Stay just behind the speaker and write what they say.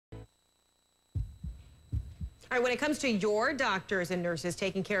All right, when it comes to your doctors and nurses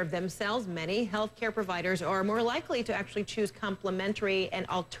taking care of themselves, many healthcare providers are more likely to actually choose complementary and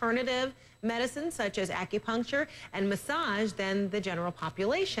alternative medicine such as acupuncture and massage than the general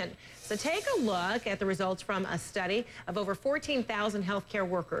population. So take a look at the results from a study of over 14,000 healthcare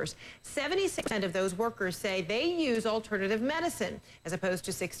workers. 76% of those workers say they use alternative medicine, as opposed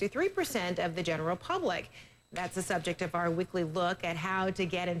to 63% of the general public. That's the subject of our weekly look at how to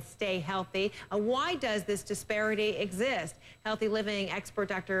get and stay healthy. Why does this disparity exist? Healthy living expert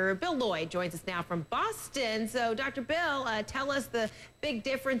Dr. Bill Lloyd joins us now from Boston. So, Dr. Bill, tell us the big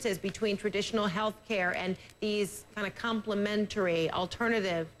differences between traditional health care and these kind of complementary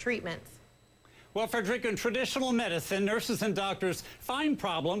alternative treatments. Well, Frederica, in traditional medicine, nurses and doctors find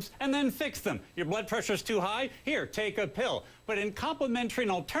problems and then fix them. Your blood pressure's too high? Here, take a pill. But in complementary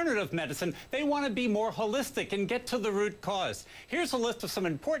and alternative medicine, they want to be more holistic and get to the root cause. Here's a list of some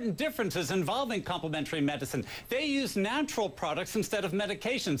important differences involving complementary medicine. They use natural products instead of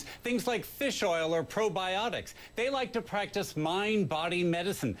medications, things like fish oil or probiotics. They like to practice mind-body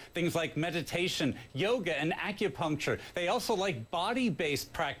medicine, things like meditation, yoga, and acupuncture. They also like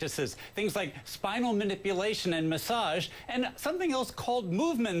body-based practices, things like spinal manipulation and massage, and something else called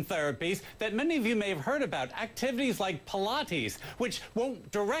movement therapies that many of you may have heard about, activities like Pilates, which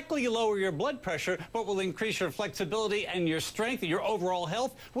won't directly lower your blood pressure, but will increase your flexibility and your strength and your overall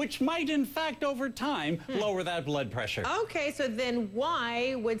health, which might, in fact, over time, lower that blood pressure. Okay, so then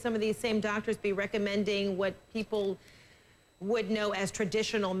why would some of these same doctors be recommending what people would know as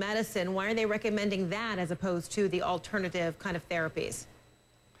traditional medicine? Why are they recommending that as opposed to the alternative kind of therapies?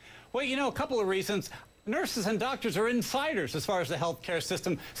 Well, you know, a couple of reasons. Nurses and doctors are insiders as far as the healthcare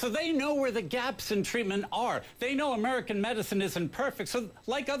system, so they know where the gaps in treatment are. They know American medicine isn't perfect, so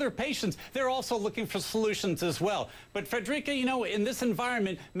like other patients, they're also looking for solutions as well. But Frederica, you know, in this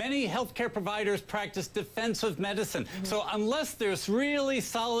environment, many healthcare providers practice defensive medicine. So unless there's really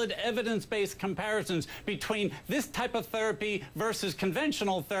solid evidence-based comparisons between this type of therapy versus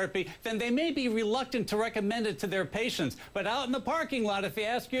conventional therapy, then they may be reluctant to recommend it to their patients. But out in the parking lot, if you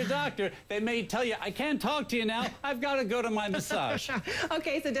ask your doctor, they may tell you, I can't talk to you now. I've got to go to my massage.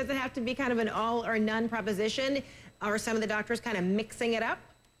 Okay, so does it have to be kind of an all or none proposition? Or some of the doctors kind of mixing it up?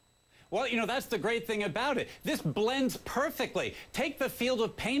 Well, you know, that's the great thing about it. This blends perfectly. Take the field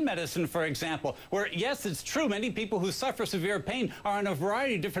of pain medicine, for example, where, yes, it's true, many people who suffer severe pain are on a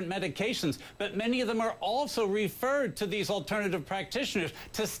variety of different medications, but many of them are also referred to these alternative practitioners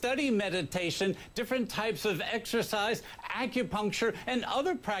to study meditation, different types of exercise, acupuncture, and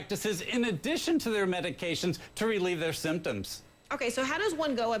other practices in addition to their medications to relieve their symptoms. Okay, so how does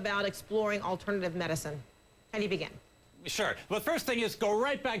one go about exploring alternative medicine? How do you begin? Sure. Well, the first thing is go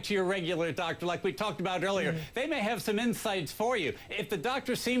right back to your regular doctor, like we talked about earlier. They may have some insights for you. If the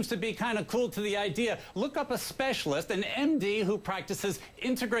doctor seems to be kind of cool to the idea, look up a specialist, an MD who practices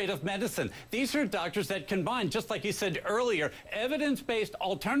integrative medicine. These are doctors that combine, just like you said earlier, evidence-based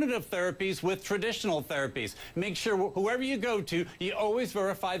alternative therapies with traditional therapies. Make sure whoever you go to, you always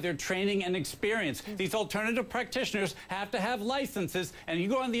verify their training and experience. These alternative practitioners have to have licenses, and you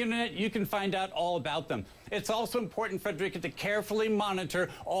go on the internet, you can find out all about them. It's also important, Frederica, to carefully monitor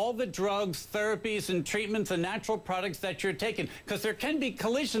all the drugs, therapies, and treatments and natural products that you're taking, because there can be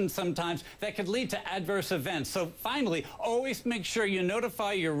collisions sometimes that could lead to adverse events. So finally, always make sure you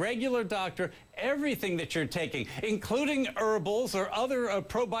notify your regular doctor everything that you're taking, including herbals or other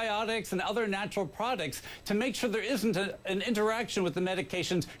probiotics and other natural products, to make sure there isn't an interaction with the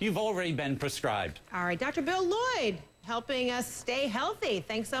medications you've already been prescribed. All right, Dr. Bill Lloyd, helping us stay healthy.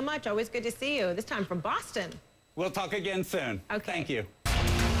 Thanks so much. Always good to see you, this time from Boston. We'll talk again soon. Okay. Thank you.